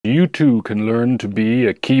You too can learn to be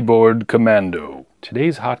a keyboard commando.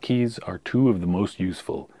 Today's hotkeys are two of the most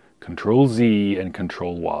useful, Control-Z and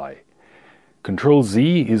Control-Y.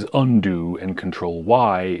 Control-Z is undo and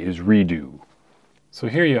Control-Y is redo. So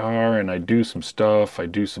here you are, and I do some stuff. I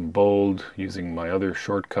do some bold using my other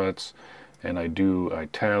shortcuts, and I do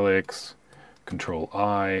italics,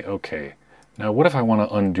 Control-I. Okay, now what if I want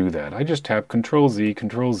to undo that? I just tap Control-Z,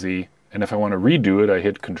 Control-Z, and if I want to redo it, I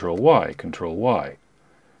hit Control-Y, Control-Y.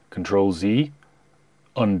 Control-Z,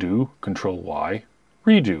 undo, Control-Y,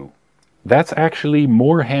 redo. That's actually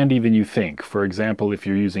more handy than you think. For example, if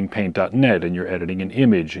you're using Paint.net and you're editing an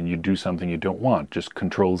image and you do something you don't want, just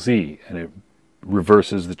Control-Z and it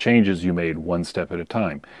reverses the changes you made one step at a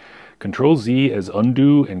time. Control-Z as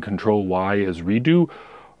undo and Control-Y as redo.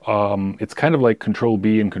 It's kind of like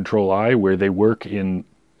Control-B and Control-I, where they work in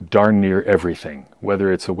darn near everything,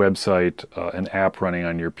 whether it's a website, an app running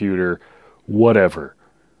on your computer, whatever.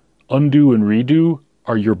 Undo and redo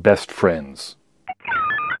are your best friends.